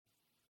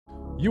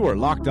You are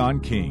Locked On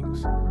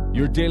Kings,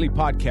 your daily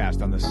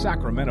podcast on the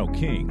Sacramento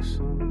Kings.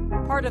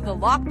 Part of the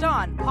Locked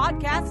On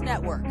Podcast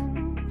Network,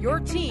 your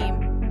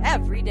team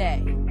every day.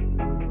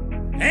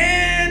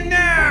 And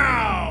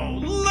now,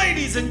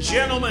 ladies and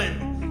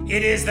gentlemen,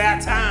 it is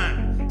that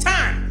time.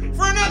 Time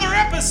for another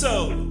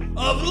episode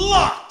of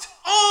Locked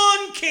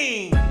On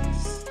Kings.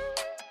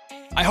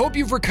 I hope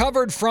you've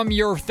recovered from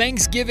your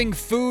Thanksgiving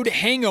food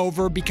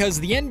hangover because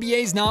the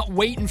NBA's not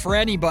waiting for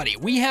anybody.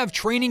 We have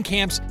training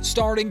camps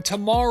starting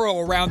tomorrow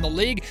around the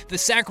league. The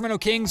Sacramento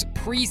Kings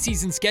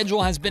preseason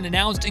schedule has been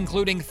announced,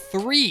 including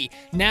 3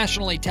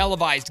 nationally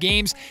televised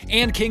games,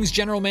 and Kings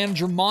general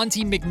manager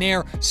Monte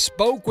McNair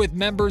spoke with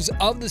members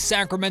of the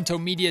Sacramento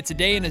media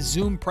today in a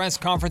Zoom press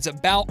conference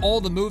about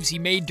all the moves he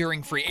made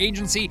during free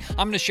agency.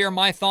 I'm going to share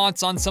my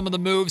thoughts on some of the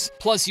moves,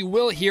 plus you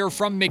will hear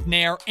from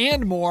McNair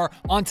and more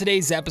on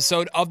today's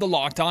episode of the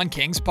Locked On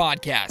Kings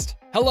podcast.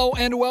 Hello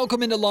and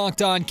welcome into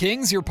Locked On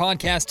Kings, your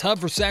podcast hub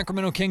for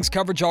Sacramento Kings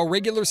coverage all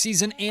regular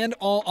season and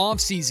all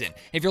off-season.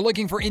 If you're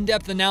looking for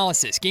in-depth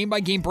analysis,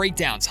 game-by-game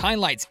breakdowns,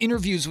 highlights,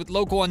 interviews with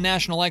local and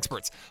national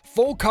experts,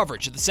 full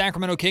coverage of the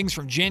Sacramento Kings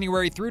from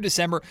January through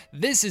December,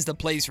 this is the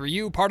place for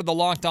you, part of the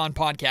Locked On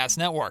Podcast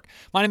Network.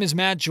 My name is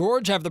Matt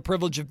George. I have the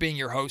privilege of being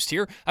your host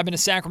here. I've been a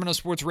Sacramento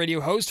sports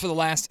radio host for the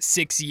last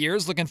 6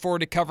 years. Looking forward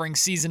to covering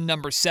season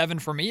number 7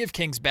 for me of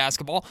Kings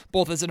basketball,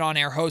 both as an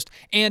on-air host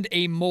and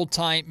a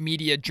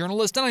multimedia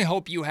journalist. And I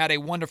hope you had a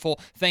wonderful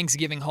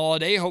Thanksgiving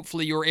holiday.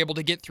 Hopefully you were able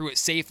to get through it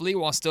safely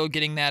while still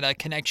getting that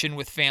connection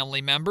with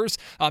family members.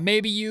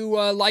 Maybe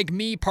you, like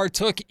me,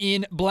 partook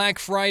in Black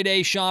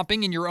Friday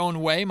shopping in your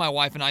own way. My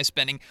wife and I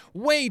spending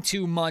way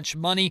too much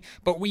money,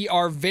 but we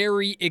are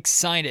very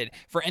excited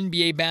for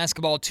NBA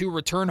basketball to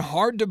return.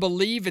 Hard to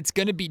believe it's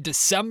going to be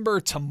December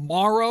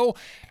tomorrow.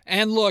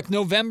 And look,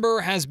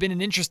 November has been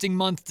an interesting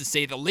month to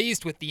say the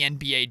least, with the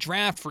NBA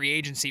draft, free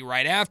agency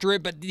right after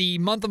it, but the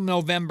month of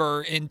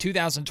November in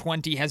 2020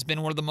 has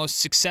been one of the most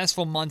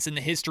successful months in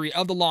the history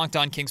of the Locked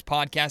On Kings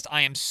podcast.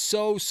 I am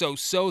so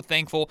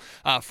thankful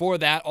for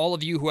that. All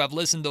of you who have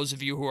listened, those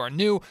of you who are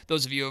new,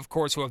 those of you, of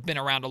course, who have been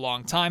around a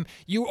long time,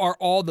 you are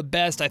all the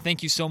best. I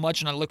thank you so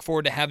much, and I look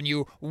forward to having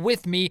you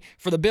with me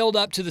for the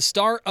build-up to the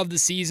start of the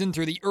season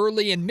through the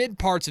early and mid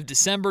parts of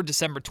December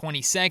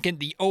 22nd,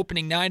 the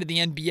opening night of the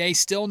NBA.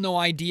 Still no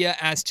idea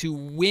as to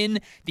when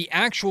the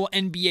actual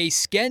NBA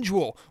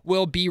schedule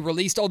will be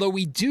released, although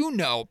we do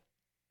know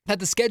that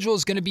the schedule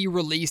is going to be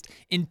released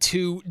in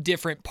 2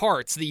 different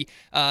parts. The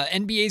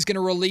NBA is going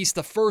to release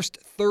the first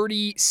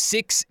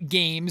 36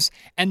 games,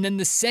 and then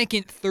the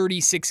second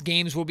 36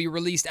 games will be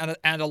released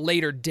at a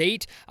later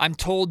date. I'm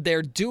told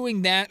they're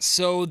doing that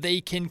so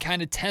they can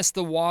kind of test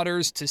the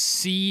waters to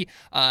see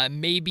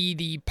maybe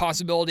the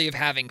possibility of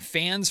having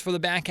fans for the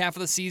back half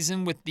of the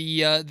season with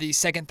the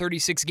second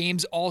 36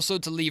 games, also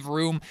to leave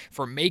room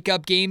for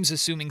makeup games,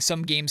 assuming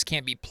some games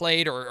can't be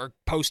played or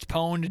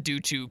postponed due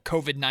to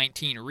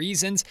COVID-19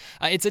 reasons.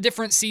 It's a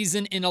different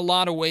season in a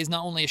lot of ways,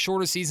 not only a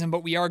shorter season,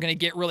 but we are going to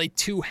get really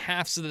 2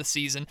 halves of the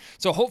season.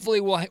 So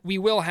hopefully we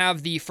will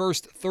have the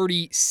first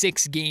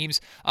 36 games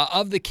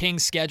of the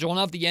Kings schedule and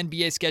of the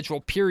NBA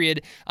schedule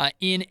period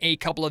in a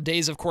couple of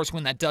days. Of course,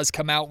 when that does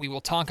come out, we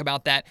will talk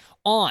about that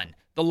on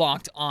the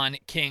Locked On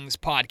Kings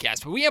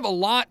podcast. But we have a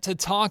lot to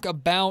talk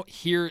about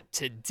here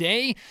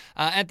today.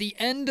 At the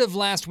end of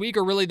last week,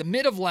 or really the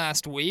mid of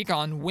last week,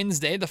 on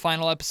Wednesday, the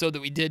final episode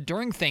that we did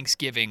during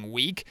Thanksgiving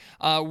week,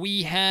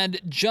 we had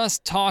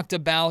just talked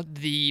about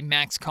the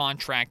max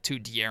contract to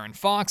De'Aaron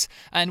Fox,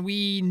 and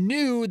we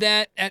knew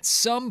that at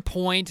some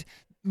point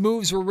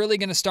moves were really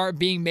going to start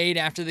being made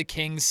after the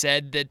Kings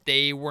said that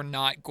they were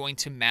not going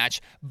to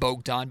match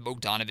Bogdan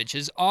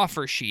Bogdanovic's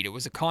offer sheet. It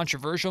was a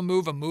controversial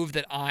move, a move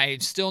that I'm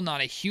still not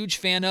a huge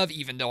fan of,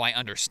 even though I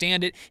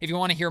understand it. If you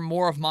want to hear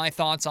more of my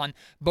thoughts on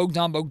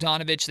Bogdan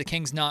Bogdanovic, the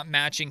Kings not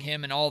matching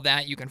him and all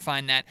that, you can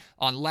find that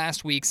on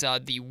last week's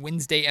the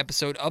Wednesday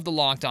episode of the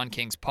Locked On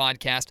Kings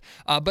podcast.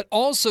 But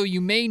also,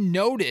 you may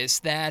notice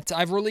that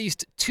I've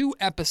released 2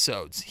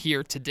 episodes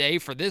here today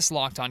for this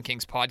Locked On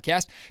Kings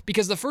podcast,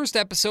 because the first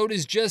episode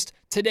is just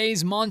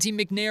today's Monte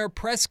McNair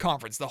press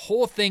conference. The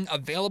whole thing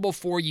available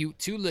for you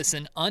to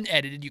listen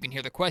unedited. You can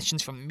hear the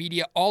questions from the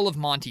media, all of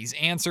Monte's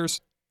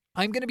answers.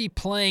 I'm going to be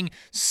playing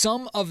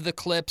some of the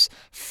clips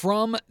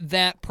from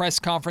that press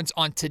conference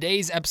on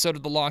today's episode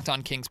of the Locked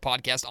On Kings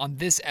podcast, on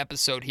this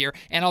episode here,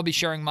 and I'll be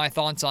sharing my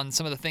thoughts on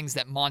some of the things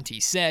that Monte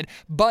said,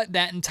 but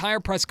that entire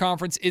press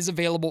conference is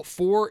available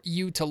for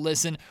you to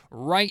listen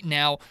right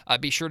now.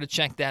 Be sure to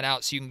check that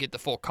out so you can get the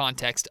full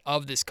context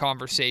of this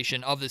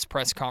conversation, of this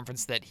press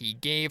conference that he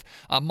gave.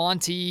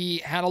 Monte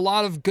had a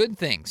lot of good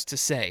things to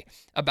say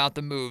about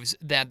the moves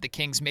that the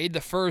Kings made.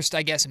 The first,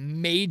 I guess,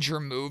 major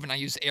move, and I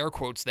use air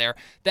quotes there,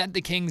 that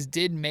the Kings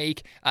did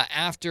make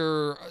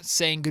after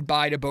saying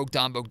goodbye to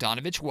Bogdan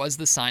Bogdanovic was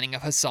the signing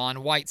of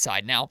Hassan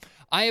Whiteside. Now,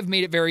 I have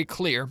made it very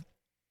clear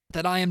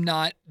that I am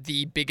not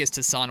the biggest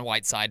Hassan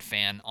Whiteside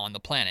fan on the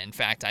planet. In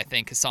fact, I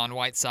think Hassan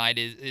Whiteside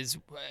is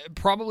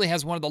probably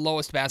has one of the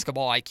lowest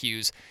basketball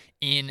IQs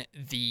in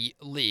the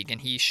league,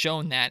 and he's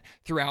shown that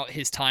throughout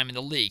his time in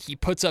the league. He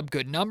puts up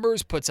good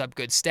numbers, puts up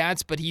good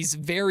stats, but he's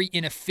very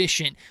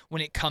inefficient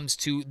when it comes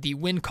to the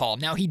win call.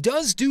 Now, he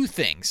does do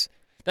things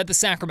that the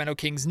Sacramento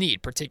Kings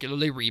need,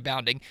 particularly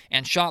rebounding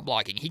and shot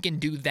blocking. He can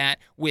do that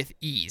with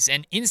ease,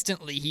 and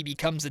instantly he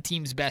becomes the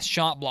team's best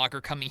shot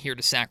blocker coming here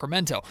to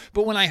Sacramento.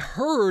 But when I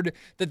heard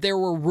that there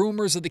were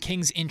rumors of the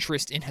Kings'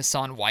 interest in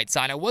Hassan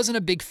Whiteside, I wasn't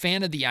a big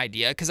fan of the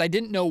idea because I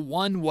didn't know,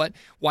 one, what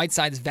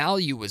Whiteside's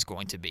value was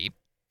going to be,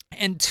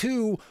 and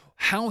two,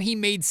 how he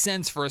made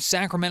sense for a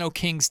Sacramento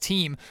Kings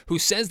team who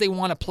says they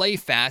want to play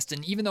fast.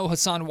 And even though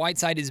Hassan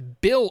Whiteside is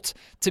built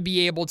to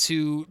be able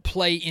to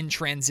play in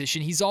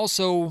transition, he's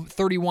also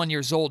 31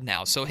 years old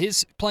now. So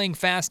his playing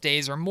fast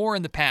days are more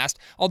in the past,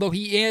 although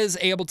he is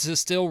able to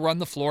still run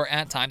the floor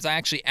at times. I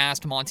actually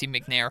asked Monte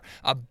McNair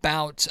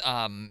about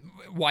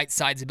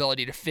Whiteside's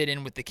ability to fit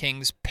in with the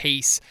Kings'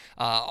 pace,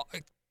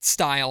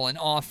 style and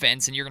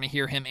offense, and you're going to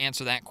hear him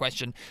answer that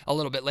question a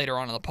little bit later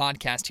on in the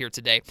podcast here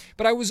today.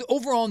 But I was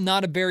overall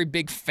not a very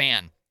big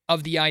fan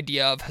of the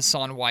idea of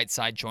Hassan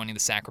Whiteside joining the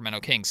Sacramento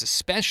Kings,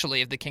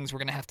 especially if the Kings were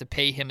going to have to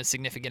pay him a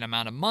significant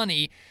amount of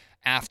money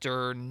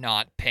after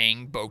not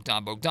paying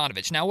Bogdan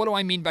Bogdanovic. Now, what do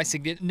I mean by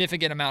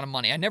significant amount of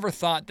money? I never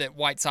thought that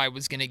Whiteside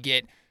was going to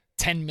get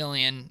 $10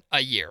 million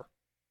a year,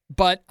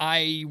 but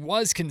I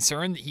was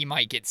concerned that he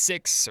might get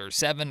 6 or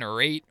 7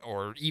 or 8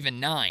 or even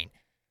 9.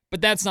 But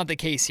that's not the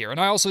case here.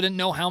 And I also didn't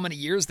know how many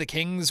years the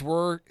Kings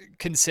were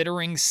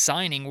considering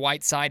signing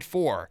Whiteside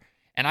for.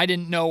 And I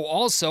didn't know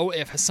also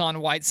if Hassan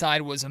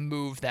Whiteside was a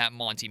move that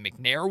Monte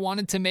McNair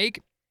wanted to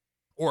make,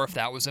 or if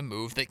that was a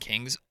move that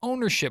Kings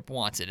ownership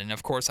wanted. And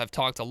of course, I've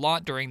talked a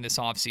lot during this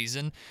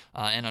offseason,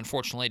 and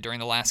unfortunately during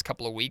the last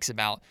couple of weeks,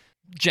 about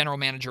General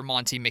Manager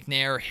Monte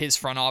McNair, his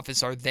front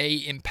office. Are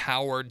they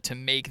empowered to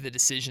make the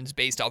decisions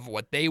based off of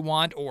what they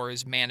want, or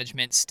is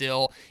management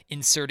still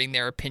inserting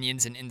their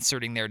opinions and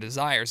inserting their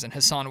desires? And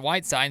Hassan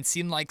Whiteside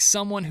seemed like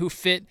someone who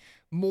fit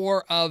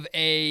more of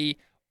a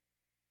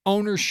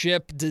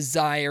ownership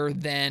desire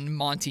than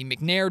Monte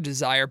McNair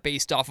desire,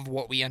 based off of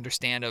what we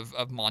understand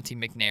of Monte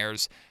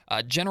McNair's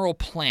general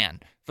plan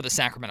for the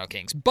Sacramento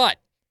Kings. But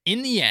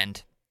in the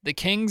end, the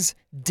Kings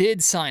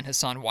did sign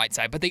Hassan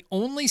Whiteside, but they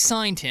only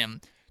signed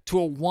him to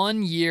a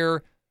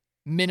 1-year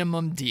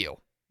minimum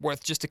deal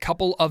worth just a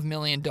couple of $1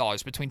 million,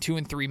 between $2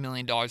 and $3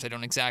 million.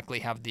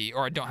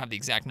 I don't have the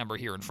exact number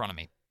here in front of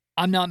me.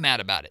 I'm not mad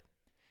about it.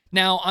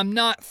 Now, I'm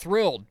not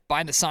thrilled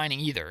by the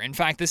signing either. In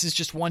fact, this is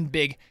just one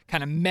big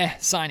kind of meh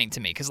signing to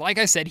me, because like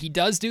I said, he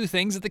does do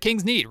things that the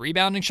Kings need,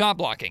 rebounding, shot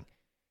blocking.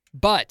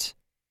 But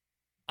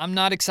I'm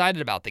not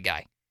excited about the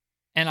guy.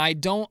 And I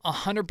don't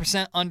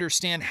 100%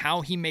 understand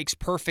how he makes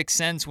perfect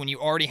sense when you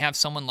already have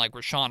someone like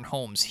Richaun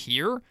Holmes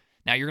here.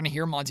 Now, you're going to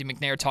hear Monte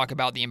McNair talk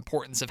about the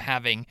importance of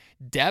having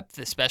depth,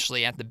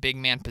 especially at the big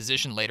man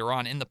position later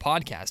on in the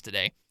podcast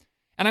today.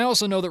 And I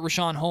also know that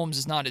Richaun Holmes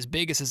is not as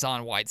big as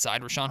Hassan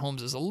Whiteside. Richaun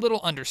Holmes is a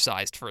little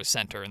undersized for a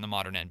center in the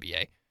modern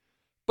NBA.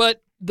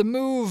 But the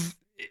move,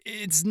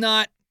 it's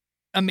not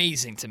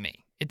amazing to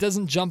me. It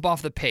doesn't jump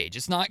off the page.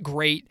 It's not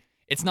great.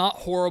 It's not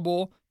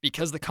horrible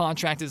because the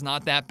contract is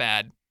not that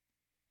bad.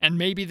 And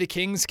maybe the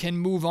Kings can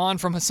move on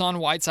from Hassan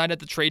Whiteside at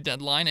the trade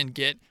deadline and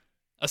get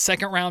a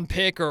second-round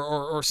pick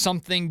or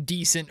something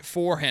decent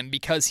for him,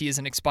 because he is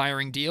an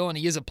expiring deal and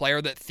he is a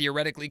player that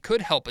theoretically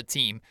could help a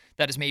team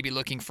that is maybe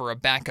looking for a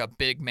backup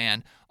big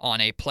man on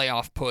a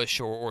playoff push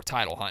or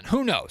title hunt.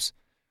 Who knows?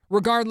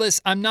 Regardless,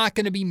 I'm not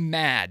going to be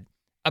mad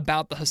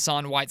about the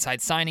Hassan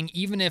Whiteside signing,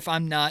 even if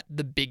I'm not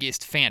the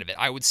biggest fan of it.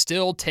 I would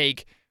still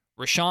take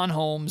Richaun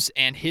Holmes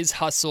and his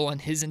hustle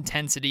and his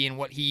intensity and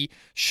what he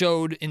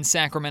showed in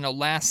Sacramento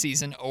last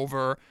season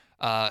over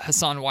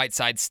Hassan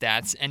Whiteside's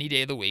stats any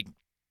day of the week.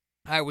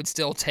 I would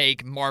still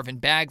take Marvin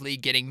Bagley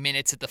getting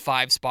minutes at the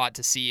 5 spot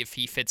to see if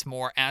he fits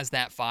more as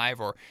that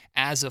 5 or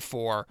as a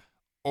 4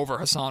 over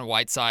Hassan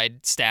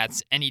Whiteside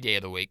stats any day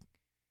of the week.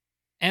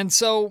 And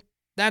so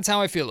that's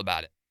how I feel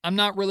about it. I'm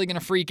not really going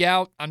to freak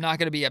out. I'm not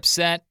going to be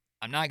upset.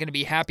 I'm not going to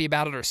be happy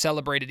about it or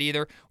celebrate it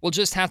either. We'll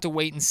just have to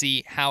wait and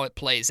see how it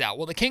plays out.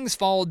 Well, the Kings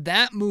followed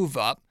that move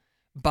up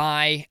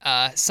by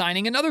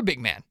signing another big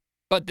man.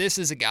 But this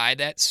is a guy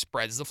that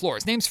spreads the floor.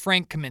 His name's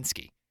Frank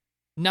Kaminsky.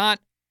 Not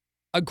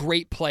a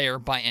great player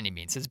by any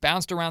means. Has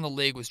bounced around the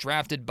league, was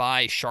drafted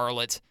by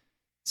Charlotte,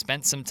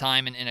 spent some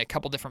time in a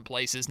couple different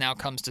places, now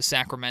comes to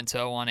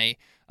Sacramento on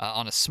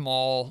a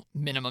small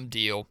minimum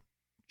deal.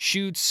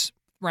 Shoots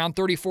around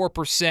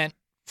 34%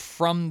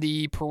 from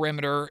the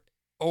perimeter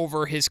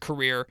over his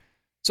career.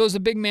 So as a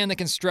big man that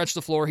can stretch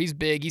the floor, he's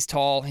big, he's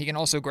tall, he can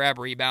also grab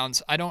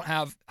rebounds. I don't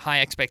have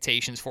high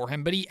expectations for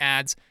him, but he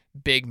adds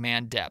big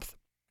man depth.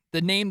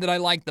 The name that I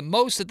like the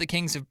most that the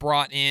Kings have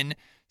brought in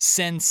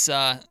since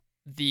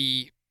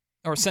the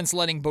since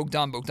letting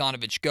Bogdan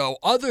Bogdanovic go,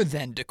 other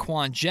than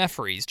Daquan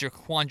Jeffries.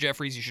 Daquan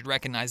Jeffries, you should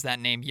recognize that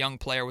name. Young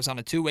player, was on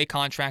a 2-way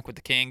contract with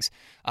the Kings,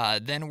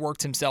 then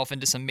worked himself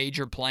into some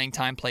major playing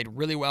time, played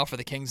really well for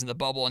the Kings in the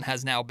bubble, and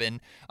has now been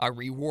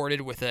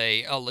rewarded with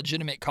a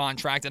legitimate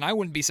contract. And I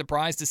wouldn't be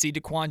surprised to see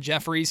Daquan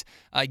Jeffries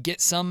get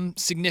some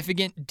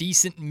significant,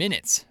 decent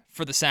minutes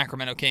for the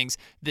Sacramento Kings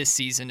this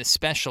season,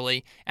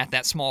 especially at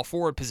that small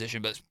forward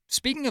position. But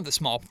speaking of the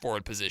small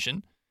forward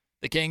position,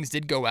 the Kings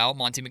did go out,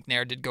 Monte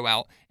McNair did go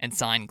out and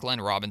sign Glenn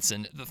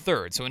Robinson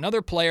III. So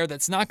another player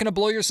that's not going to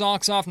blow your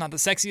socks off, not the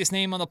sexiest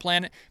name on the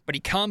planet, but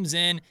he comes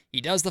in, he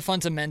does the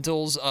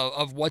fundamentals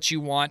of what you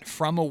want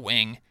from a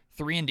wing,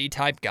 3-and-D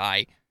type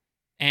guy,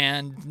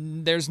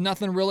 and there's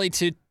nothing really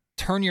to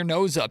turn your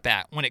nose up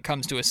at when it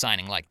comes to a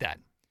signing like that.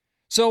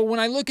 So when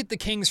I look at the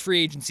Kings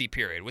free agency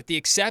period, with the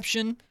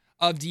exception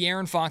of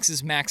De'Aaron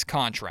Fox's max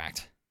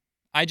contract,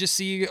 I just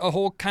see a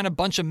whole kind of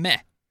bunch of meh.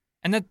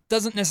 And that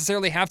doesn't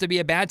necessarily have to be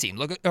a bad team.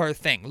 Look at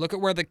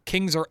where the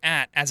Kings are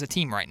at as a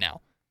team right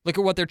now. Look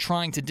at what they're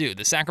trying to do.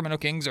 The Sacramento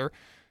Kings are,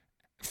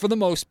 for the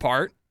most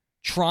part,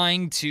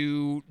 trying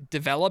to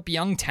develop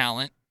young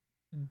talent,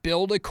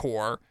 build a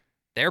core.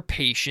 They're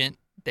patient.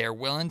 They're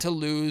willing to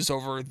lose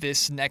over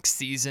this next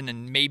season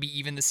and maybe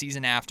even the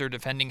season after,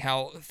 depending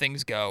how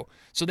things go.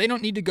 So they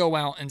don't need to go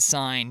out and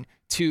sign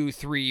 2,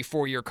 3,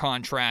 4-year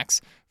contracts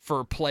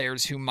for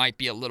players who might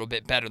be a little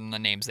bit better than the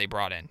names they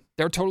brought in.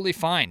 They're totally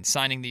fine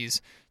signing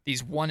these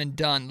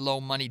one-and-done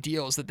low-money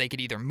deals that they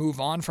could either move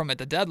on from at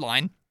the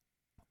deadline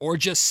or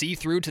just see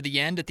through to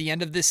the end at the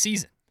end of this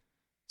season.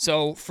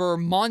 So for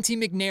Monte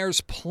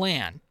McNair's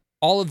plan,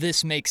 all of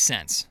this makes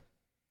sense.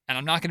 And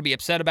I'm not going to be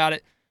upset about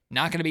it,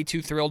 not going to be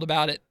too thrilled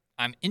about it.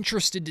 I'm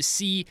interested to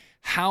see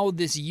how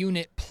this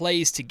unit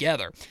plays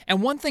together.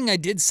 And one thing I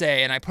did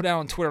say, and I put out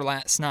on Twitter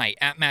last night,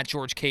 at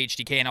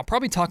MattGeorgeKHDK, and I'll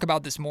probably talk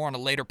about this more on a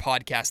later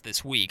podcast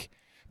this week,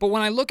 but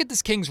when I look at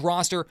this Kings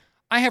roster,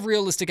 I have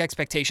realistic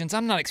expectations.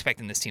 I'm not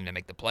expecting this team to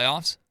make the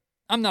playoffs.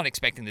 I'm not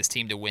expecting this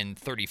team to win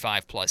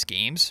 35-plus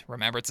games.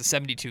 Remember, it's a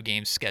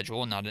 72-game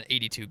schedule and not an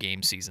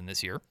 82-game season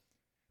this year.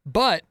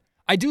 But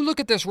I do look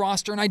at this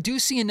roster, and I do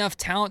see enough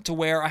talent to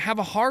where I have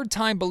a hard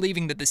time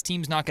believing that this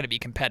team's not going to be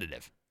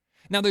competitive.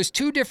 Now, there's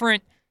two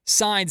different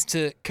sides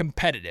to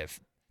competitive.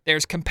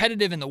 There's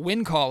competitive in the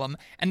win column,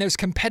 and there's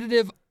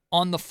competitive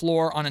on the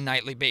floor on a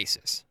nightly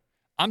basis.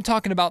 I'm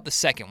talking about the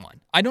second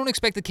one. I don't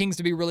expect the Kings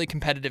to be really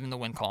competitive in the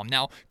win column.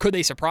 Now, could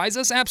they surprise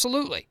us?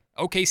 Absolutely.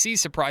 OKC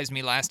surprised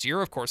me last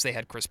year. Of course, they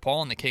had Chris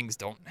Paul, and the Kings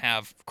don't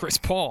have Chris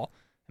Paul.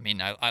 I mean,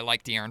 I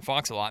like De'Aaron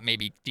Fox a lot.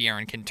 Maybe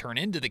De'Aaron can turn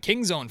into the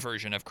Kings' own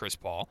version of Chris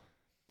Paul.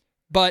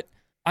 But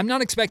I'm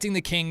not expecting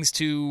the Kings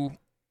to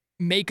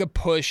make a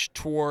push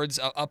towards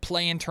a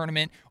play-in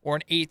tournament or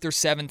an 8th or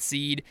 7th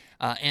seed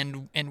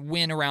and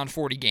win around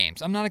 40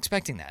 games. I'm not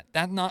expecting that.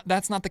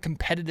 That's not the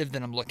competitive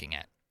that I'm looking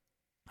at.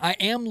 I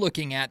am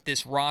looking at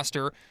this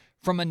roster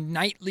from a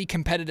nightly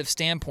competitive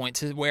standpoint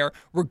to where,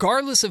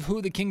 regardless of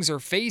who the Kings are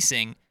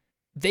facing,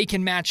 they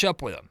can match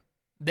up with them.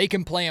 They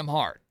can play them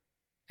hard.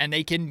 And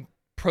they can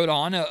put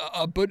on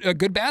a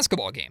good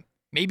basketball game.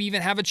 Maybe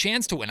even have a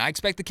chance to win. I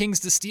expect the Kings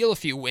to steal a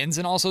few wins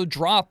and also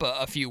drop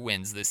a few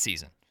wins this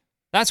season.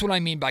 That's what I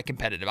mean by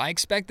competitive. I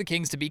expect the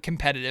Kings to be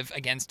competitive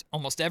against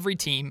almost every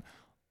team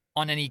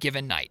on any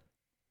given night.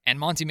 And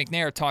Monte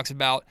McNair talks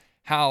about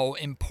how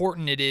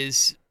important it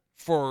is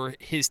for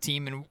his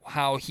team and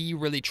how he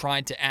really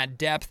tried to add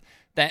depth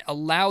that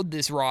allowed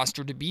this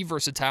roster to be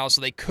versatile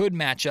so they could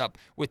match up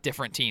with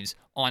different teams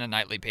on a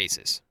nightly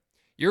basis.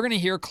 You're going to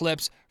hear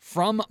clips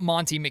from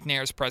Monte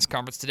McNair's press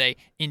conference today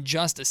in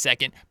just a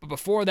second. But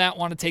before that, I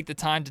want to take the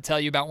time to tell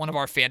you about one of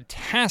our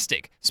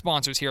fantastic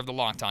sponsors here of the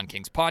Locked On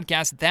Kings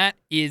podcast. That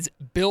is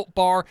Built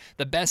Bar,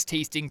 the best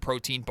tasting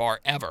protein bar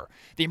ever.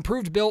 The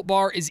improved Built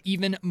Bar is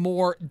even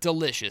more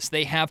delicious.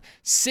 They have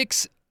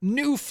 6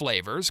 new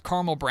flavors: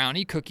 caramel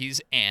brownie, cookies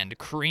and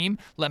cream,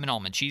 lemon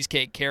almond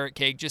cheesecake, carrot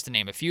cake, just to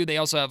name a few. They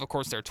also have, of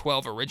course, their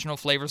 12 original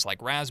flavors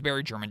like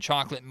raspberry, German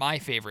chocolate, my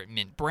favorite,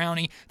 mint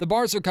brownie. The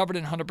bars are covered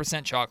in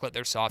 100% chocolate.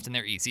 They're soft and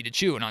they're easy to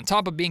chew. And on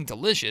top of being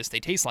delicious,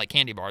 they taste like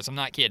candy bars. I'm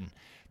not kidding.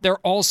 They're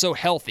also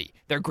healthy.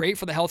 They're great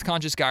for the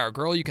health-conscious guy or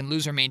girl. You can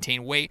lose or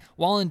maintain weight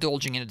while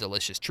indulging in a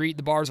delicious treat.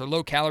 The bars are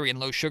low calorie and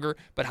low sugar,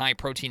 but high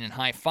protein and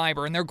high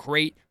fiber, and they're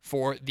great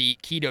for the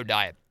keto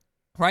diet.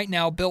 Right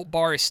now, Built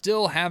Bar is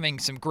still having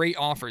some great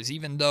offers,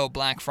 even though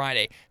Black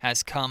Friday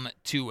has come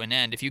to an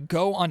end. If you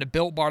go onto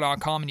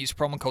BuiltBar.com and use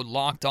promo code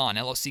LOCKEDON,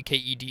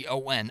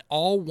 LOCKEDON,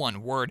 all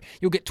one word,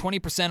 you'll get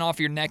 20% off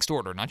your next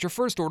order. Not your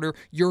first order,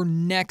 your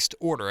next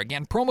order.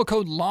 Again, promo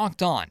code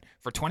LOCKEDON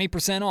for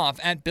 20% off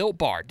at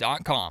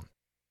BuiltBar.com.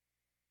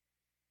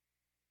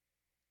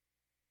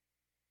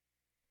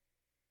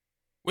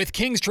 With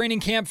Kings training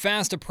camp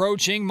fast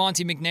approaching,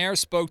 Monte McNair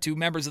spoke to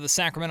members of the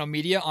Sacramento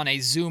media on a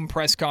Zoom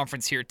press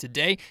conference here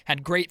today.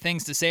 Had great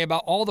things to say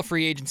about all the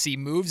free agency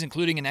moves,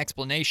 including an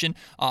explanation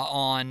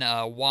on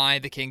why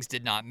the Kings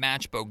did not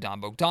match Bogdan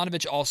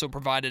Bogdanovic. Also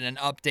provided an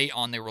update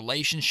on the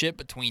relationship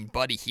between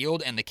Buddy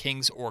Hield and the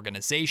Kings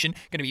organization.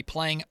 Going to be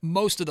playing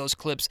most of those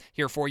clips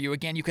here for you.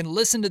 Again, you can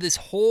listen to this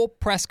whole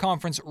press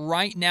conference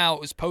right now.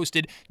 It was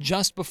posted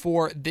just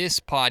before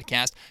this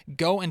podcast.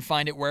 Go and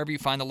find it wherever you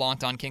find the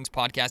Locked On Kings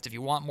podcast if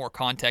you want more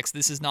context.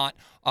 This is not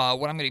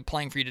what I'm going to be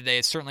playing for you today.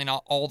 It's certainly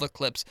not all the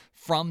clips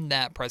from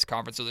that press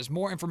conference, so there's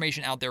more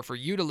information out there for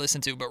you to listen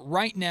to. But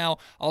right now,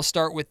 I'll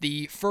start with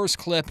the first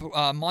clip,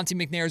 Monte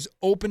McNair's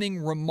opening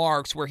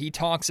remarks, where he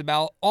talks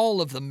about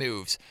all of the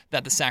moves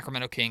that the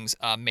Sacramento Kings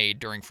made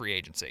during free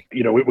agency.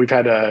 We've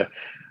had a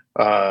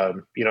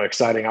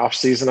exciting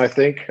offseason, I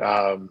think,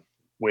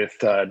 with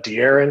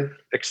De'Aaron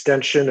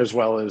extension, as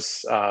well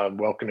as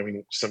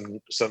welcoming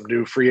some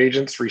new free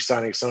agents,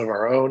 re-signing some of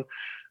our own,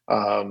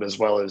 as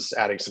well as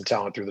adding some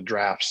talent through the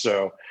draft.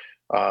 So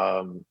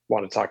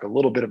want to talk a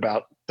little bit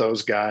about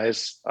those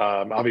guys.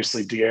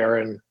 Obviously,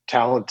 De'Aaron,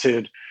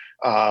 talented.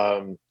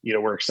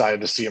 We're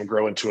excited to see him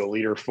grow into a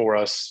leader for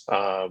us.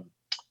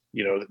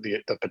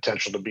 The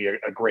potential to be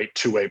a great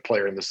two-way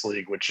player in this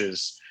league, which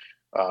is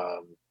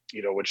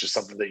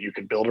something that you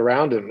can build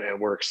around, and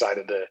we're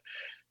excited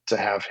to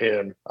have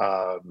him,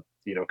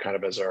 kind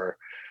of as our,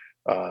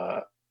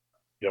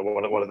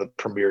 one of the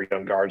premier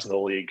young guards in the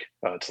league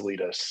to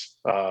lead us.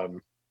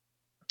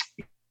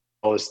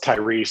 As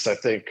Tyrese, I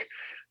think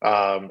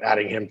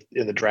adding him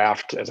in the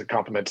draft as a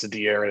complement to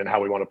De'Aaron and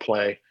how we want to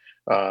play,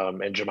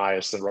 and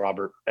Jemias and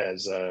Robert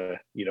as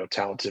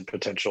talented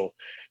potential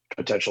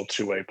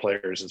two-way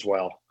players as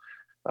well.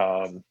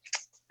 And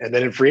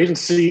then in free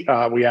agency,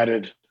 we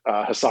added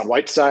Hassan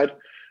Whiteside,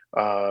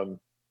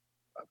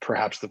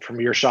 perhaps the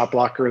premier shot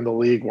blocker in the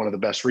league, one of the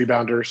best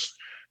rebounders.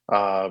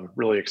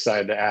 Really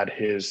excited to add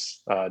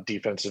his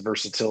defensive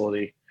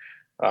versatility,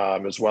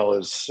 as well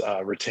as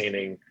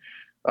retaining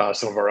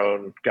some of our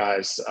own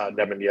guys,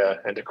 Nemanja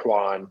and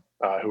Daquan,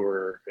 who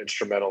were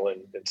instrumental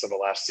in some of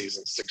last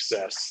season's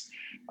success.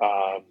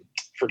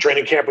 For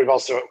training camp, we've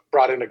also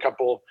brought in a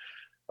couple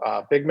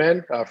big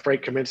men,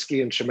 Frank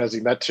Kaminsky and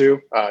Chimezie Metu,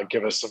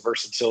 give us some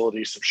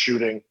versatility, some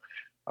shooting,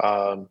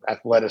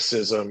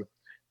 athleticism,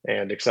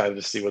 and excited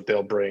to see what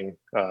they'll bring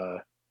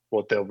to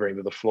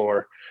the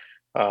floor.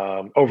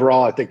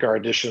 Overall, I think our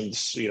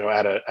additions,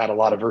 add a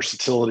lot of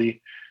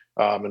versatility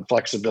and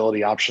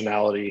flexibility,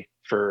 optionality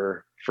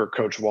for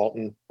Coach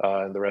Walton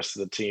and the rest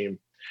of the team,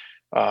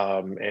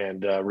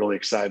 and really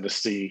excited to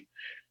see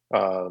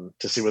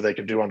what they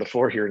can do on the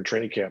floor here in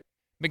training camp.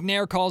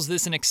 McNair calls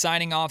this an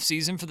exciting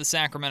offseason for the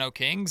Sacramento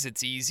Kings.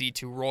 It's easy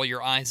to roll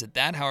your eyes at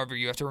that. However,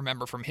 you have to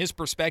remember from his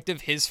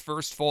perspective, his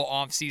first full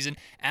offseason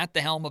at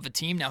the helm of a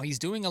team. Now, he's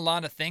doing a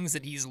lot of things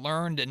that he's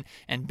learned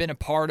and been a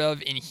part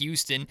of in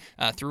Houston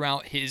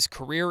throughout his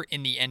career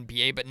in the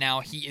NBA, but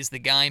now he is the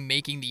guy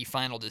making the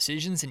final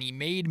decisions, and he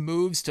made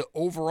moves to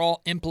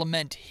overall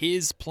implement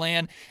his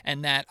plan,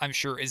 and that, I'm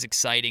sure, is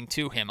exciting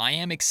to him. I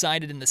am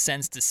excited in the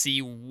sense to see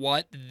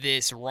what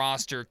this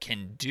roster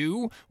can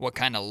do, what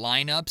kind of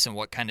lineups and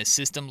what kind of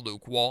system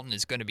Luke Walton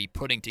is going to be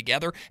putting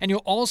together. And you'll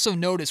also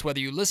notice,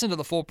 whether you listen to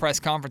the full press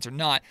conference or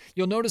not,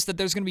 you'll notice that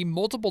there's going to be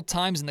multiple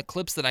times in the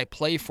clips that I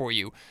play for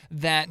you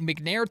that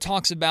McNair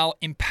talks about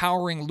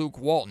empowering Luke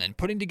Walton and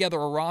putting together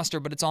a roster,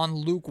 but it's on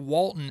Luke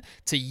Walton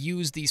to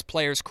use these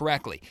players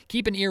correctly.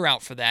 Keep an ear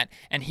out for that.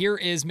 And here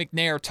is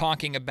McNair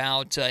talking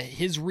about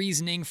his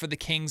reasoning for the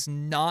Kings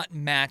not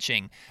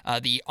matching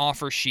the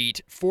offer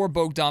sheet for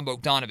Bogdan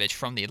Bogdanovic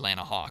from the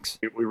Atlanta Hawks.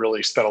 We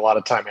really spent a lot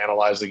of time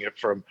analyzing it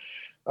from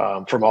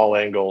all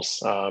angles.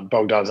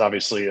 Bogdan's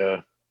obviously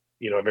a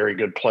very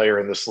good player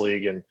in this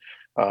league, and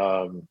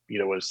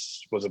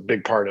was a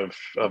big part of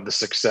the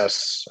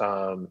success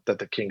that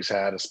the Kings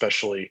had,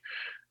 especially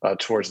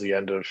towards the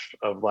end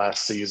of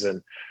last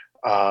season.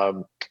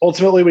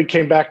 Ultimately, we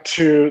came back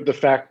to the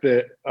fact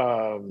that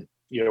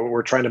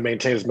we're trying to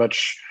maintain as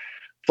much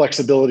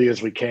flexibility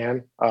as we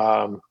can,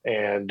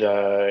 and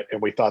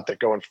we thought that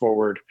going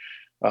forward,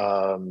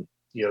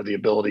 the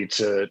ability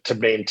to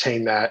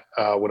maintain that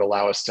would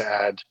allow us to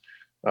add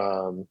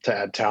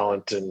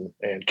talent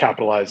and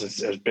capitalize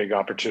as big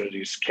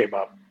opportunities came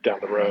up down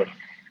the road.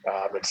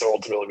 And so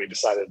ultimately we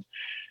decided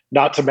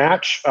not to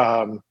match.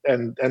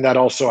 And that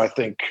also, I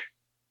think,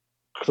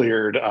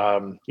 cleared,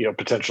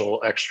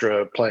 potential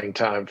extra playing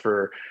time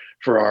for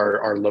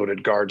our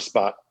loaded guard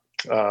spot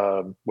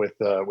with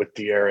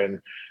De'Aaron,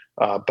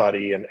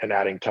 Buddy, and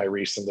adding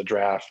Tyrese in the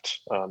draft,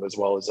 as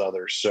well as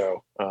others.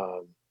 So,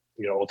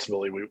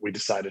 ultimately we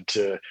decided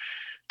to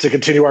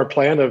continue our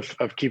plan of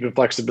keeping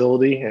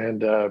flexibility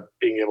and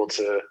being able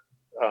to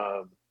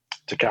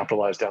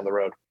capitalize down the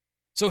road.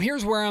 So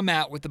here's where I'm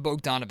at with the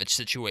Bogdanovic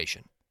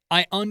situation.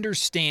 I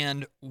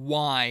understand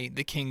why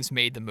the Kings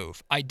made the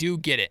move. I do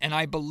get it. And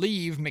I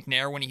believe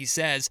McNair when he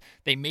says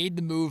they made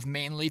the move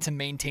mainly to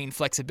maintain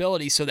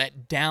flexibility so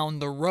that down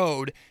the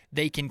road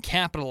they can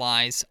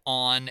capitalize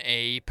on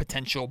a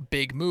potential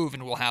big move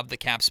and will have the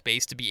cap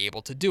space to be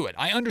able to do it.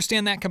 I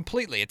understand that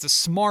completely. It's a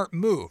smart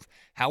move.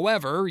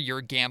 However,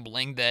 you're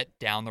gambling that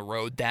down the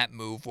road that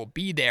move will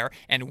be there.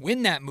 And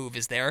when that move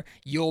is there,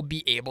 you'll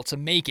be able to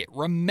make it.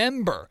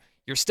 Remember,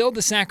 you're still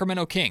the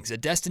Sacramento Kings, a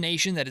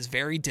destination that is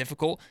very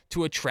difficult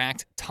to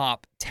attract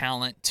top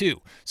talent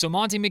to. So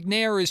Monte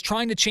McNair is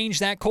trying to change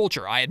that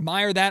culture. I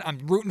admire that. I'm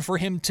rooting for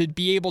him to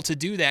be able to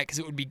do that because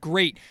it would be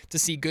great to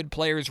see good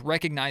players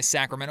recognize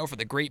Sacramento for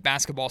the great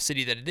basketball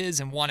city that it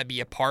is and want to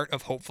be a part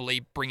of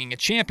hopefully bringing a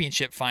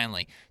championship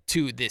finally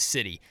to this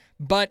city.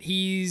 But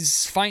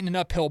he's fighting an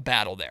uphill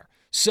battle there.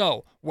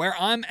 So where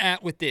I'm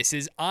at with this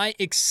is I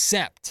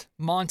accept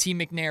Monte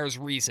McNair's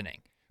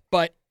reasoning,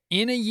 but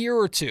in a year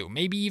or two,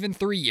 maybe even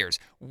 3 years,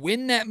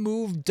 when that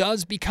move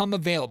does become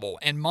available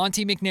and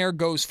Monte McNair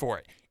goes for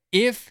it,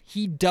 if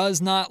he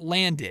does not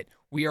land it,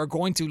 we are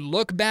going to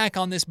look back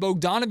on this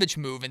Bogdanovich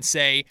move and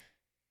say,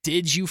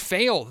 did you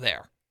fail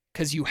there?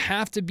 Because you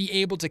have to be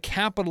able to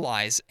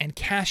capitalize and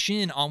cash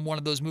in on one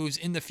of those moves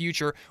in the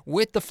future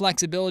with the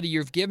flexibility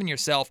you've given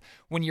yourself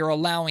when you're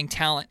allowing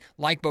talent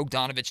like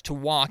Bogdanovich to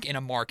walk in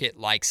a market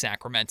like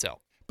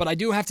Sacramento. But I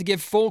do have to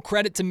give full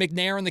credit to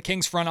McNair and the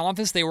Kings front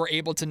office. They were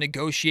able to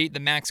negotiate the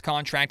max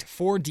contract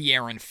for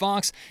De'Aaron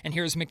Fox. And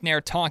here's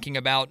McNair talking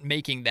about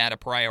making that a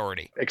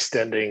priority.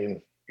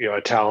 Extending,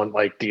 a talent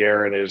like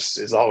De'Aaron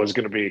is always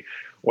going to be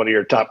one of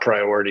your top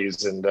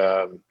priorities. And,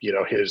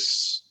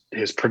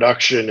 his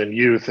production and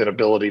youth and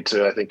ability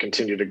to, I think,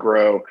 continue to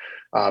grow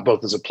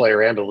both as a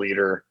player and a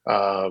leader,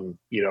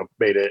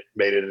 made it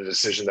a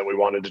decision that we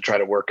wanted to try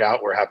to work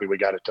out. We're happy we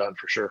got it done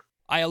for sure.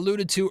 I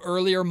alluded to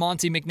earlier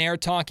Monte McNair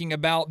talking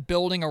about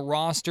building a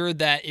roster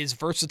that is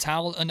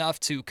versatile enough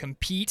to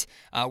compete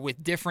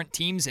with different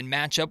teams and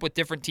match up with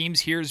different teams.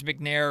 Here's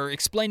McNair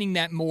explaining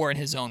that more in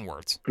his own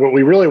words. What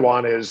we really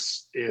want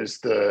is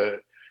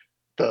the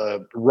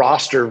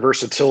roster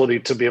versatility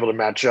to be able to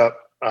match up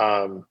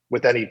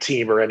with any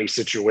team or any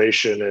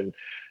situation. And,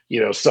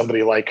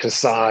 somebody like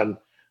Hassan,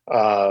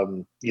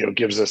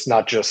 gives us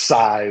not just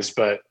size,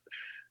 but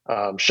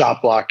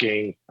shot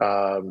blocking,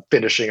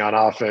 finishing on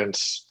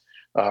offense,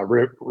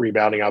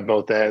 rebounding on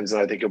both ends,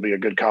 and I think he'll be a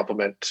good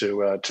complement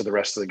to the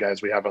rest of the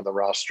guys we have on the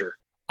roster.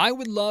 I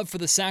would love for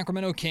the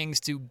Sacramento Kings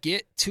to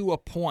get to a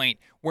point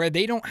where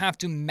they don't have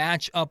to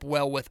match up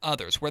well with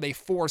others, where they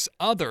force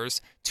others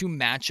to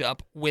match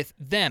up with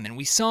them. And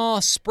we saw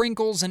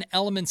sprinkles and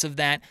elements of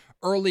that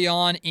early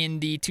on in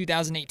the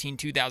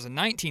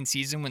 2018-2019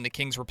 season when the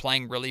Kings were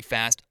playing really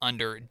fast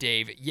under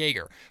Dave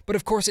Joerger. But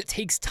of course, it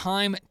takes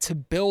time to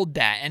build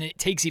that, and it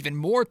takes even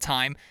more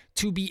time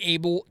to be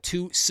able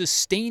to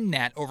sustain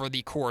that over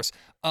the course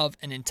of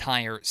an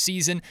entire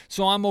season.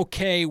 So I'm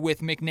okay with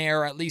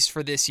McNair, at least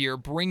for this year,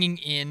 bringing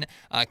in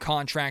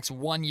contracts,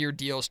 one-year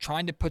deals,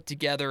 trying to put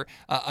together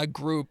a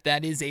group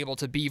that is able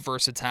to be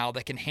versatile,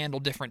 that can handle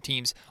different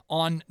teams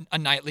on a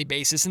nightly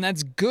basis, and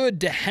that's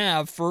good to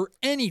have for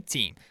any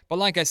team. But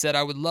like I said,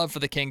 I would love for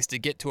the Kings to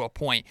get to a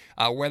point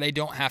where they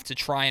don't have to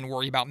try and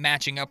worry about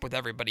matching up with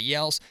everybody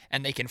else,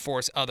 and they can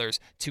force others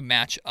to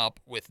match up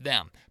with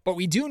them. But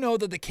we do know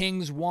that the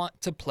Kings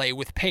want to play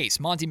with pace.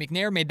 Monte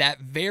McNair made that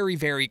very,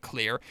 very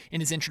clear in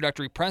his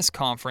introductory press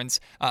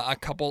conference a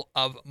couple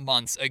of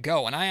months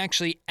ago. And I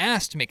actually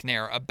asked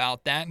McNair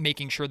about that,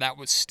 making sure that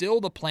was still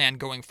the plan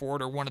going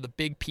forward, or one of the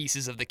big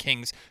pieces of the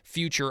Kings'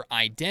 future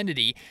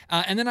identity.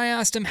 And then I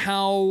asked him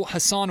how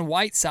Hassan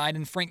Whiteside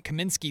and Frank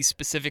Kaminsky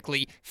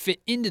specifically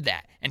fit into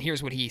that. And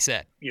here's what he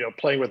said.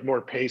 Playing with more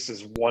pace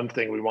is one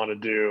thing we want to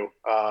do,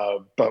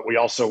 but we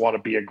also want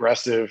to be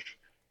aggressive,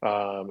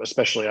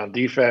 especially on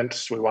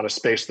defense. We want to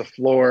space the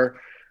floor.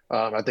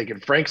 I think in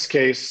Frank's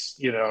case,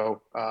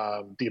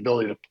 the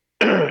ability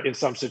to, in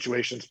some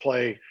situations,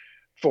 play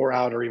 4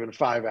 out or even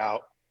 5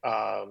 out,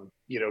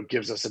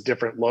 gives us a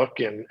different look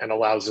and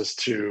allows us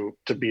to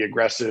be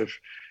aggressive,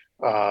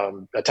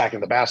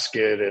 attacking the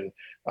basket and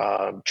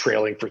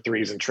trailing for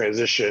threes in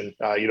transition.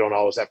 You don't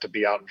always have to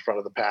be out in front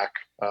of the pack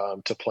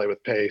to play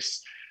with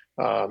pace.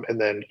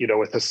 And then,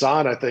 with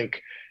Hassan, I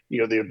think,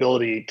 the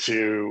ability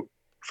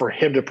for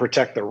him to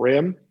protect the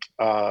rim,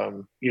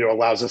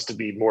 allows us to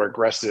be more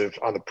aggressive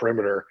on the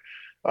perimeter,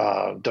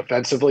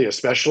 defensively,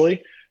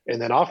 especially. And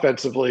then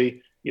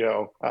offensively,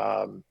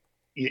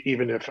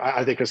 even if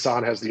I think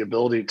Hassan has the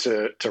ability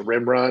to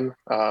rim run,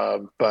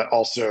 but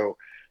also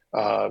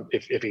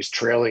if he's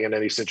trailing in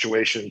any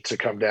situation, to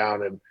come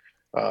down and,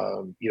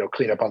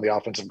 clean up on the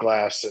offensive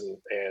glass and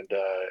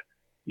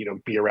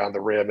be around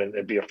the rim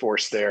and be a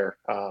force there.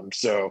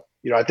 So,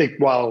 I think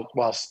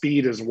while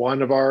speed is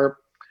one of our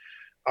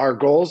our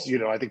goals,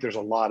 I think there's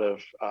a lot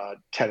of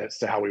tenets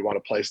to how we want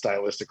to play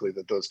stylistically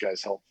that those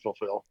guys help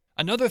fulfill.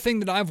 Another thing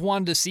that I've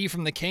wanted to see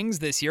from the Kings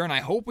this year, and I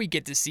hope we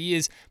get to see,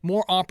 is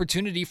more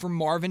opportunity for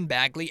Marvin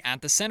Bagley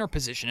at the center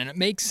position. And it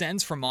makes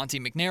sense for Monte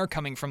McNair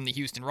coming from the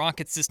Houston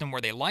Rockets system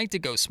where they like to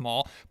go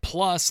small,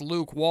 plus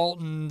Luke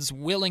Walton's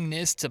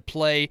willingness to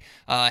play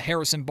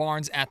Harrison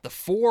Barnes at the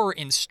 4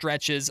 in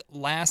stretches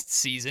last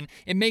season.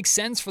 It makes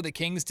sense for the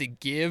Kings to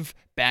give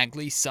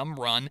Bagley some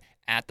run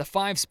at the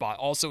 5 spot.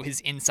 Also,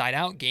 his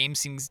inside-out game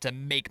seems to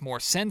make more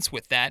sense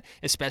with that,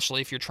 especially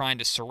if you're trying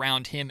to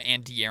surround him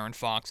and De'Aaron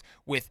Fox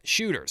with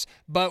shooters.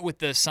 But with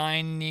the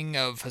signing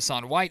of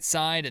Hassan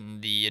Whiteside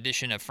and the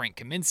addition of Frank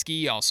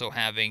Kaminsky, also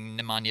having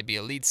Nemanja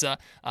Bjelica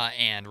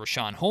and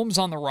Richaun Holmes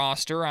on the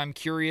roster, I'm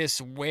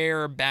curious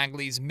where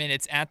Bagley's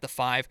minutes at the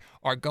 5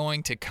 are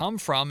going to come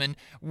from and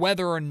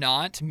whether or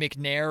not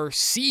McNair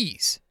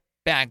sees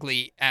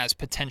Bagley as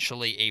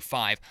potentially a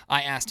 5.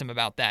 I asked him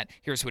about that.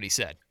 Here's what he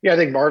said. Yeah, I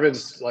think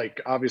Marvin's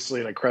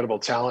obviously an incredible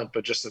talent,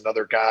 but just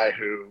another guy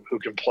who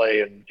can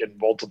play in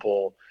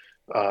multiple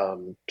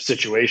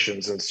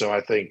situations. And so I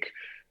think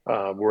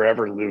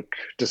wherever Luke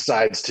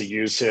decides to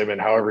use him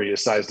and however he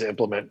decides to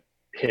implement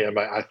him,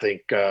 I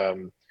think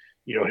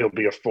he'll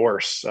be a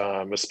force,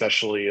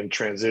 especially in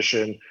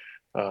transition.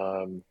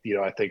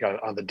 I think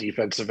on the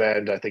defensive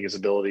end, I think his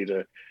ability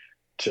to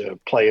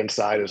play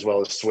inside as well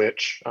as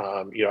switch.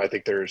 I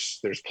think there's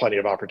plenty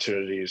of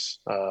opportunities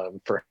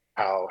for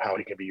how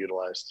he can be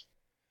utilized.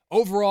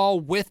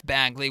 Overall, with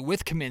Bagley,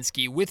 with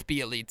Kaminsky, with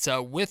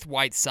Bjelica, with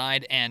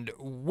Whiteside, and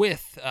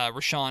with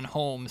Richaun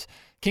Holmes,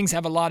 Kings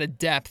have a lot of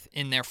depth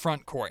in their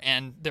front court,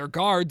 and their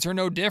guards are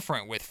no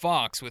different with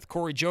Fox, with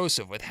Corey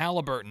Joseph, with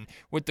Halliburton,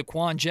 with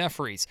Daquan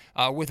Jeffries,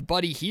 with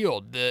Buddy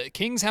Hield. The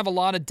Kings have a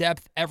lot of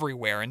depth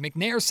everywhere, and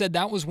McNair said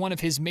that was one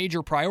of his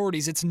major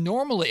priorities. It's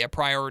normally a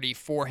priority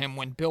for him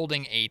when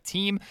building a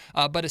team,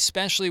 but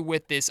especially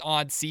with this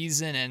odd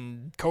season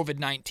and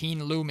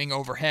COVID-19 looming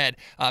overhead,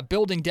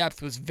 building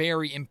depth was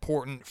very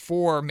important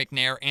for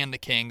McNair and the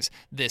Kings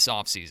this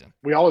offseason.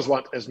 We always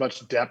want as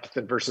much depth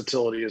and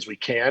versatility as we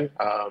can.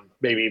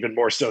 Maybe even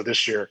more so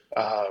this year.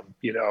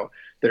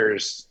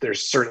 There's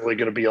certainly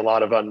going to be a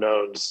lot of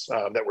unknowns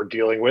that we're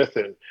dealing with,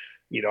 and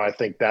I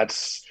think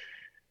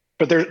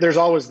but there's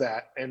always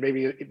that, and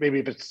maybe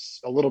if it's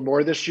a little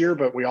more this year,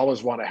 but we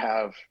always want to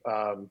have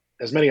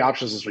as many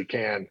options as we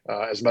can,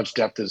 as much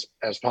depth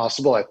as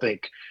possible. I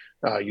think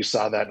you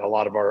saw that in a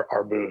lot of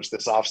our moves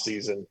this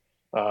offseason,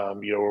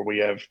 where we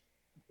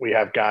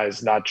have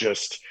guys not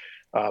just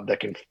that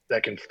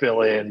can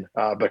fill in,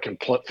 but can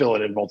fill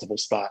it in multiple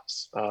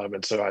spots.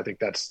 And so I think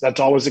that's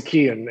always a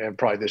key, and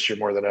probably this year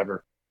more than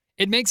ever.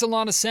 It makes a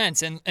lot of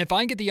sense, and if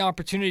I get the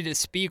opportunity to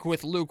speak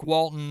with Luke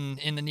Walton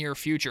in the near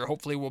future,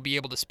 hopefully we'll be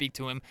able to speak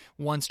to him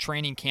once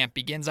training camp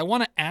begins. I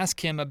want to ask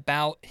him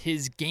about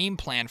his game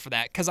plan for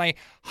that, because I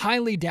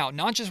highly doubt,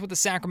 not just with the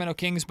Sacramento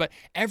Kings, but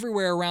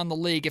everywhere around the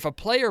league, if a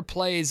player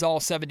plays all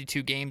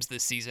 72 games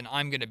this season,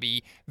 I'm going to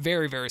be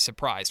very, very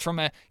surprised. From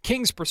a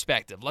Kings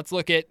perspective, let's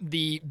look at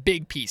the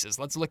big pieces.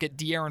 Let's look at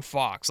De'Aaron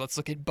Fox. Let's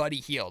look at Buddy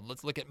Hield.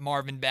 Let's look at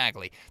Marvin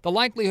Bagley. The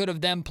likelihood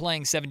of them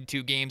playing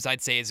 72 games,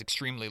 I'd say, is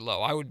extremely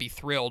low. I would be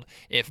thrilled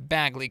if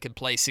Bagley could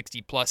play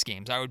 60-plus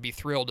games. I would be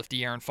thrilled if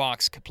De'Aaron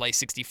Fox could play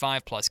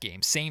 65-plus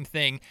games. Same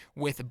thing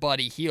with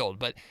Buddy Hield.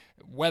 But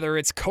whether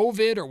it's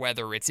COVID or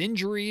whether it's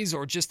injuries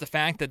or just the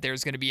fact that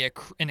there's going to be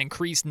an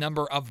increased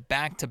number of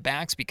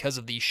back-to-backs because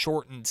of the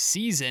shortened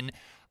season,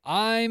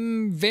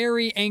 I'm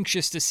very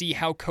anxious to see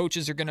how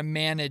coaches are going to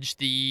manage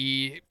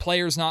the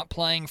players not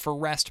playing for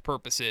rest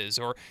purposes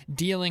or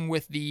dealing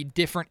with the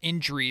different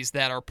injuries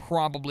that are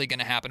probably going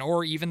to happen,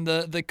 or even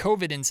the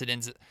COVID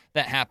incidents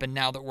that happen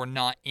now that we're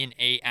not in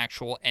a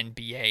actual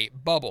NBA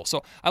bubble.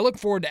 So I look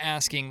forward to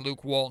asking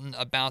Luke Walton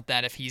about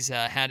that if he's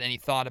had any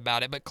thought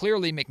about it, but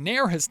clearly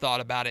McNair has thought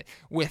about it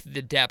with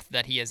the depth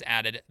that he has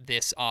added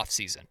this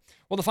offseason.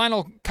 Well, the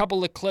final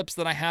couple of clips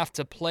that I have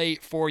to play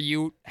for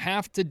you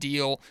have to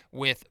deal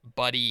with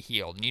Buddy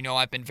Hield. And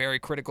I've been very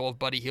critical of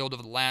Buddy Hield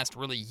over the last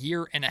really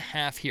year and a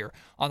half here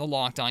on the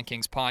Locked On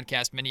Kings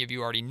podcast. Many of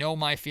you already know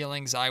my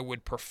feelings. I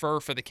would prefer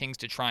for the Kings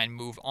to try and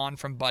move on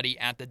from Buddy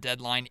at the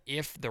deadline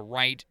if the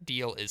right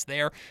deal is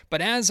there.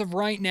 But as of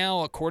right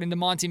now, according to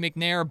Monte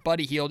McNair,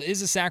 Buddy Hield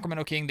is a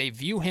Sacramento King. They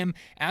view him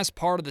as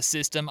part of the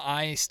system.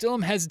 I still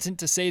am hesitant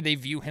to say they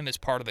view him as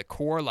part of the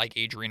core like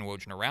Adrian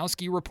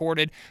Wojnarowski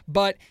reported,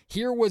 but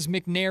here was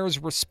McNair's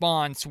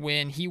response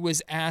when he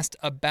was asked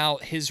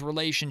about his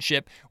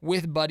relationship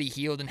with Buddy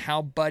Hield and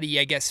how Buddy,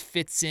 I guess,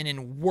 fits in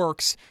and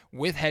works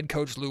with head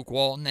coach Luke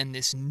Walton and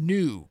this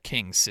new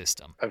Kings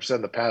system. I've said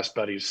in the past,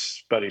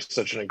 Buddy's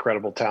such an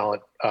incredible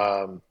talent,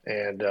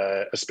 and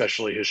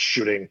especially his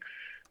shooting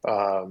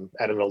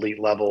at an elite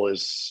level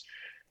is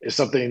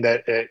something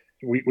that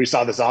we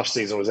saw this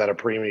offseason was at a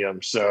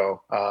premium.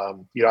 So,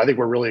 I think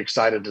we're really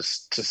excited to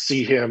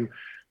see him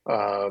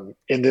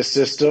in this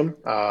system,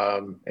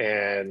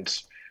 and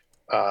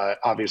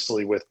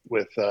obviously with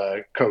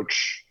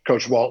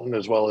Coach Walton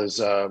as well as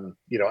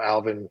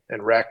Alvin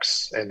and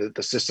Rex and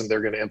the system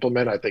they're going to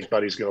implement. I think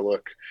Buddy's going to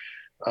look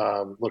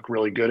look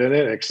really good in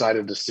it.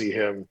 Excited to see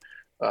him,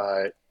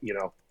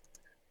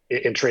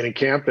 in training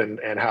camp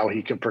and how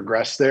he can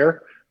progress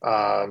there.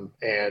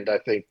 And I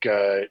think,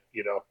 I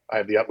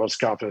have the utmost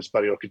confidence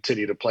Buddy will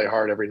continue to play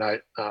hard every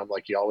night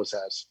like he always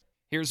has.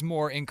 Here's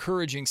more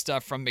encouraging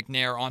stuff from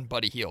McNair on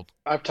Buddy Hield.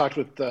 I've talked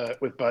with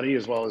Buddy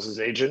as well as his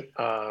agent,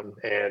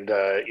 and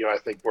I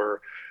think we're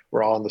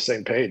all on the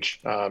same page,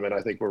 and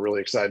I think we're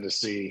really excited to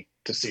see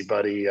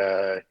Buddy,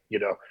 kind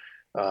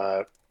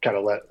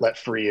of let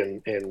free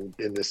in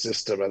this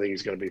system. I think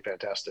he's going to be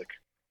fantastic.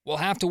 We'll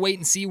have to wait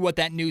and see what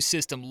that new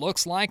system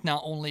looks like.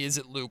 Not only is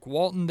it Luke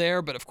Walton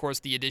there, but of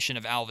course the addition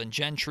of Alvin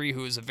Gentry,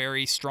 who is a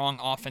very strong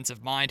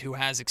offensive mind, who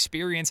has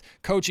experience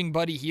coaching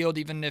Buddy Hield,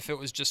 even if it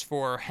was just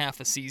for half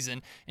a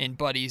season in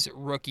Buddy's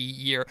rookie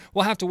year.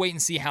 We'll have to wait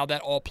and see how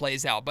that all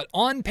plays out. But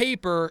on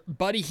paper,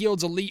 Buddy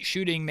Hield's elite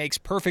shooting makes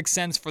perfect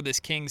sense for this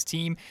Kings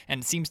team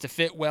and seems to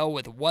fit well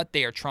with what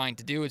they are trying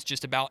to do. It's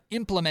just about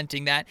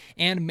implementing that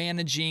and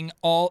managing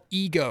all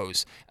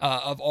egos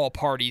of all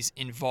parties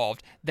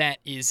involved. That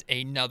is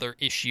another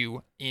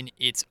issue in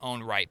its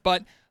own right.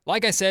 But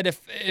like I said,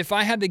 if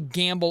I had to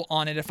gamble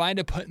on it, if I had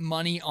to put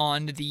money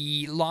on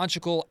the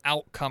logical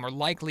outcome or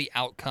likely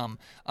outcome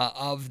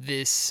of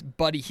this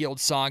Buddy Hield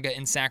saga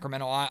in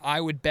Sacramento,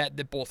 I would bet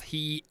that both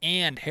he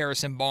and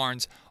Harrison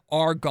Barnes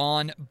are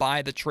gone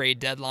by the trade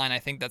deadline. I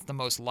think that's the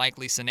most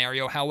likely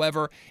scenario.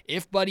 However,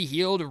 if Buddy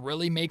Hield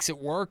really makes it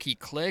work, he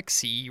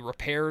clicks, he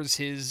repairs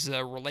his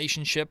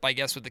relationship, I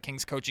guess, with the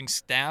Kings coaching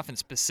staff and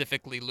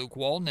specifically Luke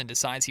Walton, and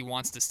decides he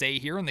wants to stay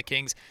here, and the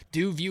Kings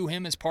do view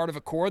him as part of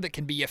a core that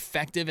can be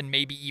effective and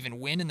maybe even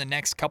win in the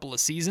next couple of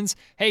seasons,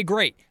 hey,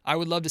 great. I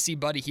would love to see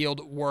Buddy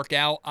Hield work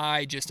out.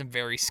 I just am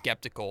very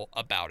skeptical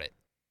about it.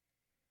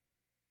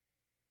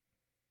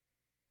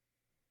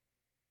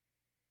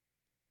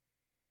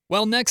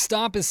 Well, next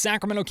stop is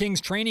Sacramento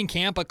Kings training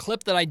camp, a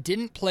clip that I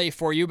didn't play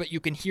for you, but you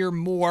can hear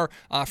more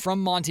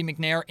from Monte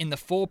McNair in the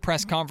full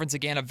press conference,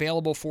 again,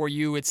 available for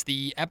you. It's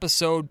the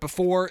episode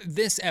before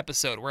this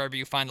episode, wherever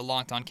you find the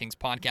Locked On Kings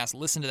podcast.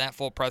 Listen to that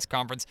full press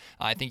conference.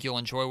 I think you'll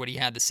enjoy what he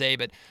had to say.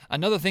 But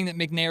another thing that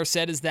McNair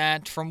said is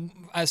that, from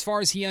as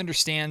far as he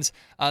understands,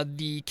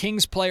 the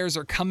Kings players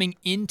are coming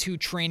into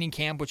training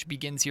camp, which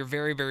begins here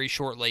very, very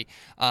shortly.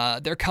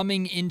 They're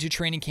coming into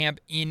training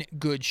camp in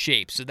good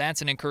shape. So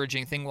that's an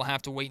encouraging thing. We'll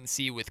have to wait and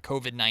see with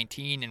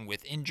COVID-19 and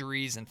with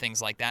injuries and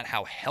things like that,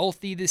 how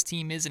healthy this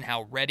team is and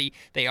how ready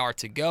they are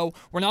to go.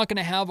 We're not going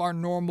to have our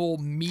normal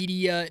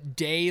media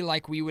day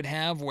like we would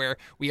have where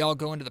we all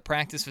go into the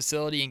practice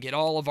facility and get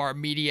all of our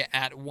media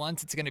at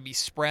once. It's going to be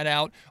spread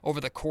out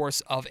over the course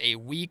of a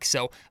week.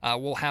 So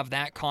we'll have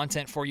that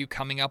content for you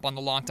coming up on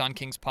the Locked On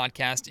Kings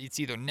podcast. It's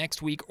either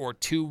next week or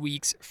 2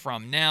 weeks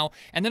from now.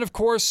 And then, of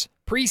course,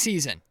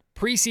 preseason.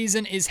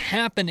 Preseason is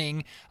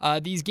happening.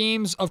 These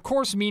games, of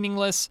course,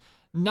 meaningless.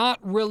 Not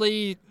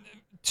really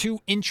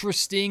too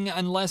interesting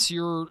unless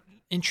you're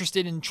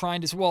interested in trying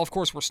to, well, of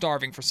course, we're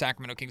starving for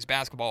Sacramento Kings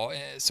basketball,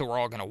 so we're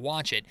all going to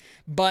watch it.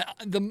 But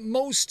the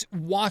most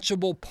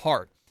watchable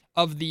part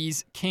of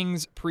these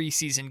Kings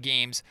preseason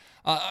games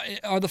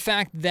are the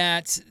fact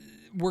that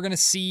we're going to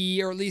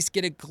see, or at least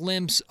get a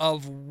glimpse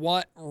of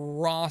what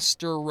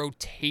roster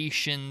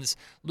rotations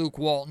Luke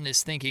Walton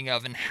is thinking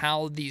of and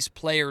how these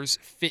players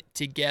fit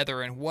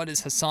together and what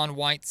is Hassan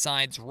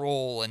Whiteside's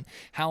role and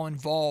how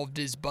involved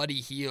is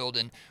Buddy Hield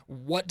and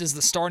what does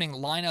the starting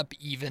lineup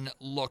even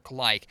look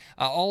like.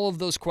 All of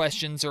those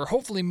questions, or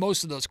hopefully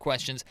most of those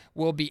questions,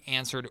 will be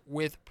answered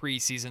with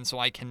preseason, so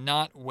I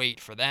cannot wait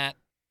for that.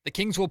 The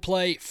Kings will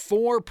play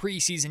 4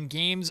 preseason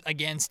games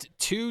against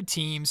 2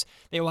 teams.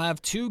 They will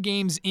have 2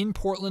 games in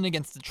Portland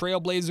against the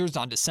Trailblazers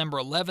on December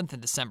 11th and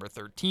December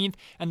 13th,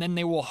 and then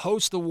they will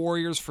host the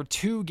Warriors for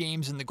 2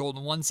 games in the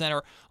Golden One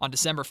Center on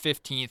December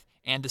 15th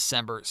and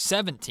December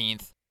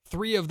 17th.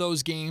 3 of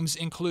those games,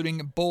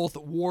 including both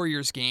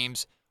Warriors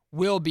games,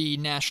 will be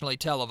nationally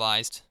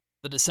televised.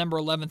 The December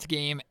 11th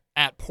game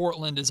at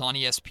Portland is on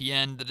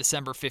ESPN. The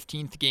December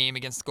 15th game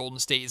against Golden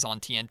State is on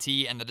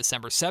TNT, and the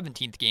December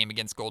 17th game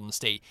against Golden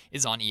State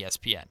is on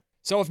ESPN.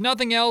 So if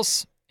nothing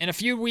else, in a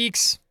few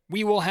weeks,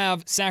 we will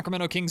have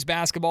Sacramento Kings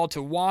basketball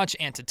to watch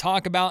and to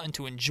talk about and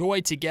to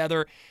enjoy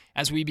together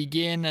as we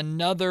begin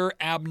another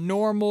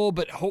abnormal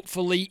but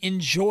hopefully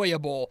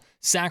enjoyable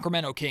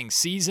Sacramento Kings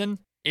season.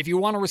 If you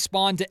want to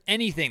respond to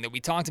anything that we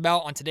talked about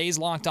on today's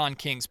Locked On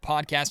Kings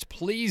podcast,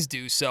 please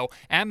do so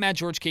at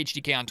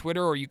MattGeorgeKHDK on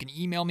Twitter, or you can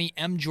email me,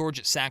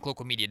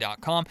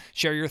 mgeorge@saclocalmedia.com.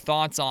 Share your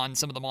thoughts on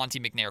some of the Monte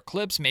McNair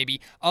clips,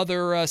 maybe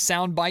other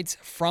sound bites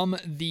from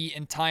the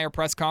entire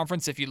press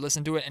conference. If you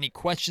listen to it, any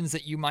questions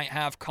that you might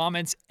have,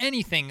 comments,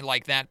 anything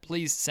like that,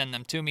 please send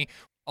them to me.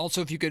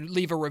 Also, if you could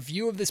leave a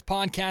review of this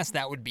podcast,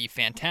 that would be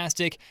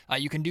fantastic.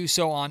 You can do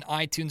so on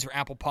iTunes or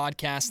Apple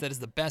Podcasts. That is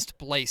the best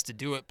place to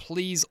do it.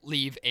 Please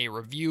leave a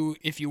review.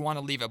 If you want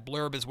to leave a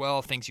blurb as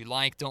well, things you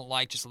like, don't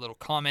like, just a little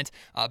comment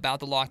about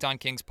the Locked On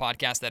Kings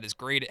podcast, that is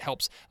great. It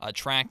helps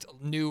attract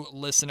new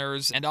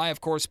listeners. And I, of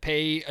course,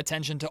 pay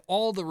attention to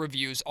all the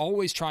reviews,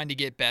 always trying to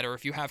get better.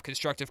 If you have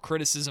constructive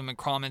criticism and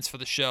comments for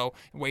the show,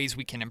 ways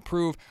we can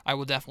improve, I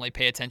will definitely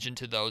pay attention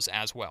to those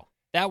as well.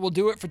 That will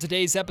do it for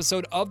today's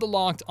episode of the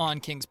Locked On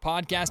Kings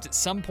podcast. At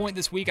some point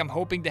this week, I'm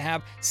hoping to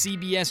have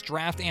CBS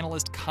draft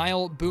analyst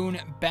Kyle Boone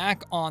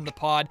back on the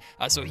pod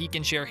so he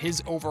can share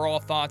his overall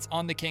thoughts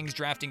on the Kings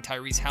drafting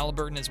Tyrese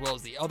Haliburton as well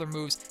as the other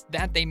moves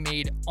that they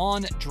made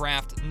on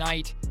draft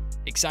night.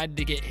 Excited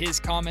to get his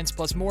comments,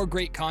 plus more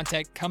great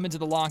content coming to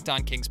the Locked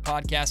On Kings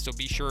podcast, so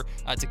be sure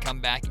to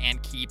come back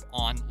and keep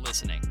on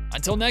listening.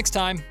 Until next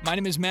time, my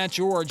name is Matt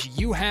George.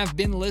 You have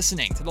been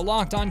listening to the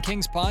Locked On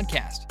Kings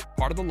podcast,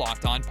 part of the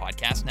Locked On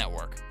Podcast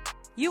Network.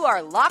 You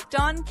are Locked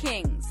On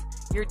Kings,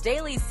 your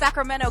daily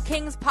Sacramento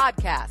Kings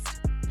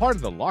podcast. Part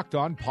of the Locked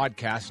On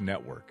Podcast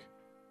Network.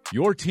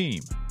 Your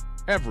team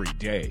every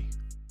day.